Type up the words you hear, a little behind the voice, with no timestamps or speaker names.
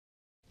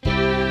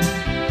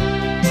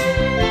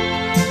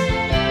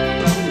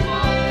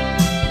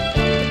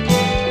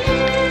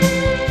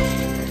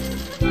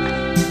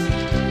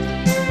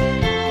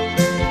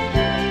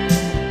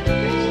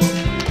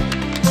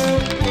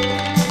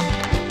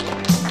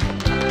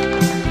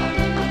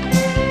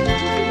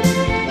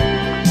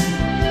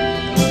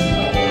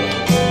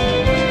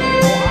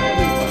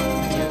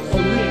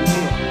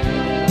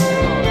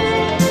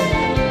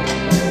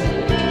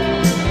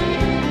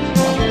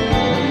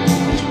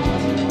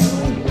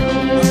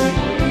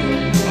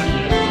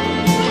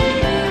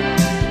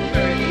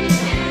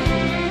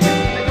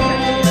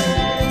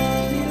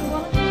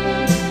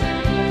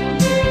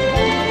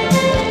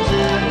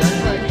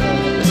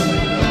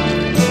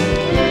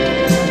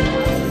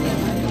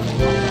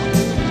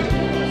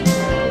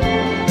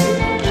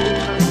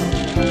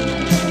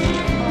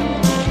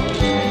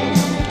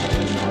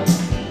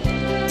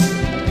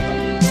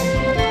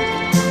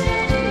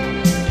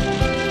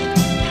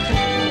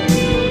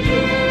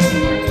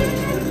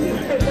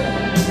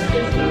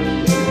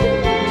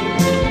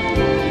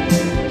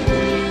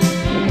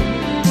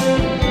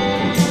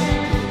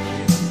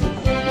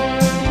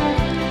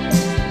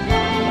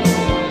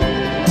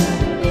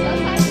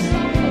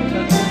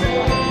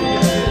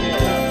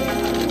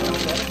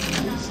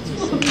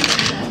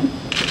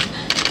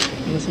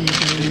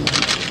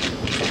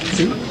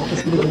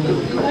And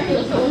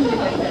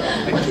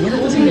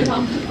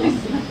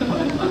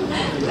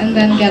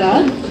then get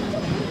up.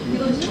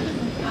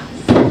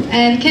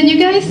 And can you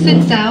guys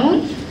sit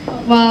down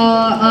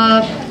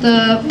while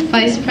the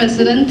Vice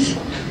President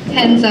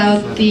hands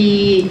out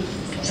the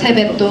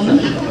세뱃돈?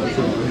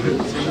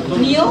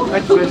 Kneel?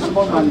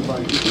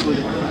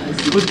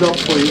 Good job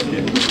for you.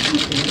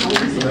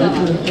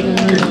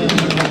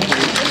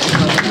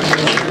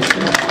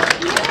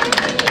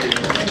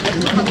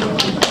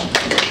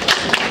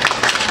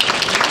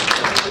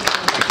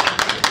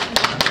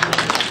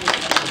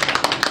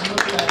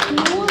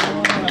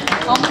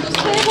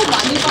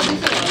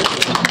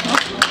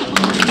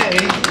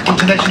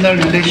 International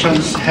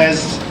relations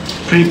has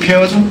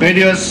prepared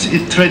various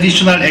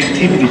traditional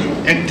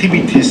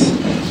activities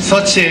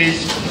such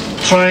as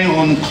trying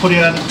on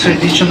Korean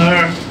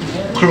traditional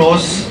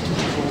clothes,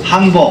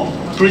 hanbok.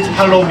 Please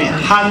follow me,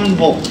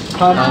 hanbok.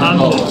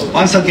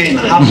 Once again,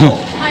 hanbok.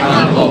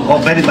 Oh,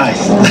 very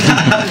nice.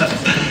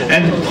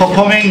 And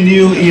performing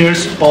New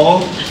Year's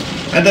ball,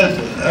 and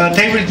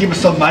they will give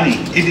some money.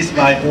 It is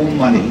my own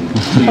money.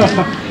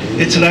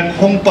 It's like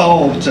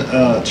hongbao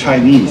of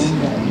Chinese.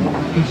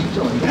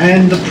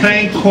 And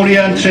playing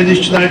Korean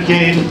traditional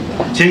game,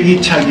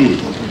 제기차기.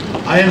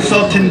 I am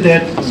certain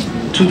that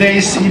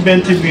today's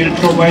event will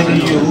provide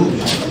you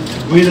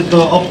with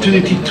the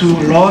opportunity to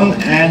learn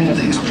and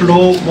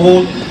explore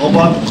more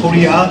about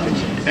Korea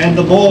and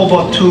more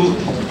about to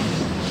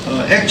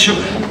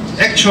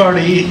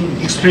actually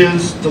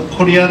experience the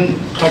Korean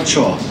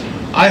culture.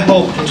 I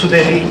hope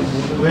today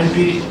will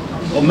be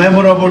a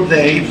memorable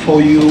day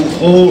for you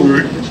all,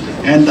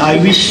 and I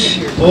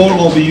wish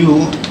all of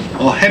you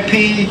a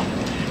happy,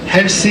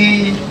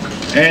 healthy,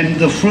 and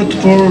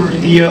fruitful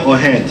year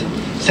ahead.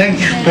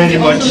 Thank you very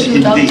much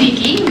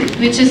indeed.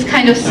 Which is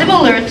kind of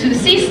similar to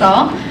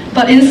seesaw,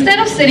 but instead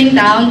of sitting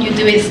down, you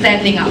do it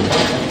standing up.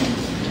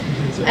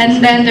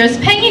 And then there's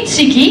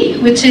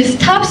팽이치기, which is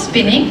top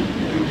spinning.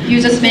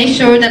 You just make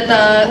sure that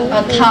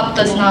the top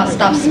does not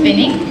stop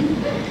spinning.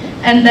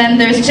 And then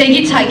there's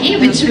제기차기,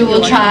 which we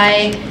will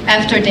try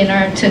after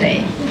dinner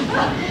today.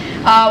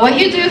 What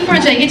you do for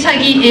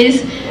제기차기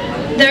is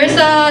there's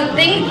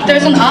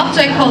an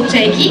object called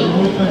제기,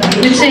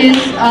 which is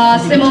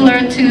similar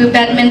to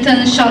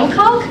badminton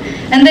shuttlecock,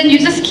 and then you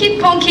just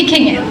keep on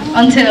kicking it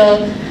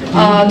until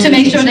to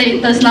make sure that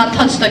it does not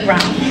touch the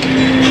ground.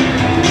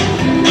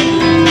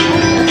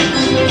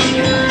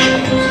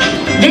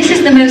 This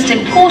is the most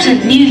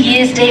important New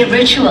Year's Day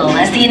ritual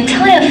as the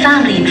entire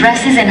family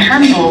dresses in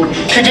hanbok,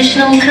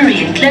 traditional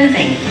Korean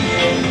clothing.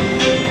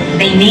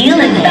 They kneel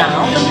and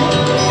bow.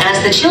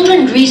 As the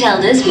children greet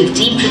elders with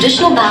deep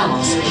traditional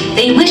bows,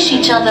 they wish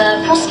each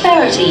other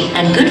prosperity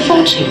and good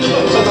fortune.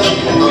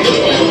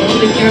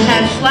 With your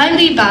head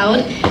slightly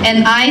bowed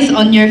and eyes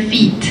on your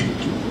feet.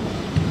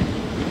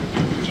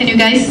 Can you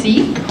guys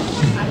see?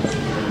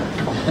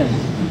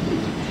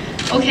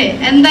 Okay,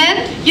 and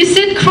then you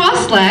sit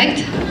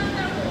cross-legged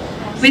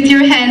with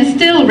your hands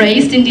still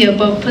raised in the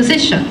above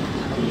position.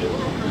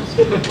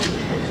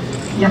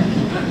 Yeah.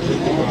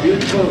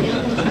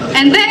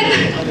 And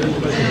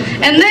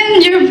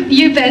then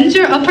you bend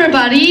your upper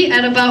body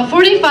at about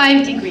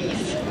 45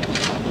 degrees.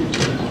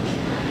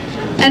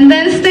 And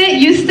then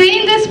you stay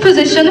in this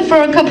position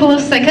for a couple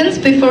of seconds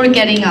before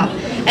getting up.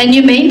 And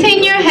you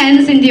maintain your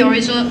hands in the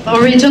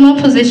original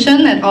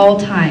position at all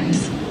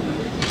times.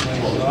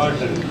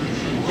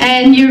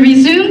 And you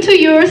resume to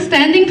your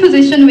standing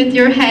position with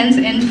your hands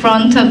in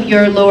front of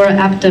your lower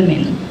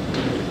abdomen.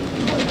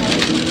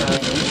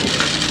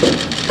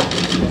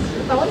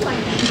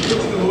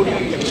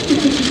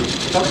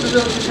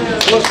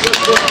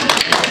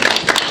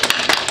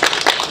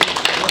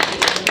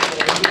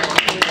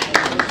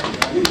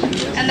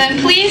 And then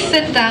please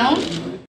sit down.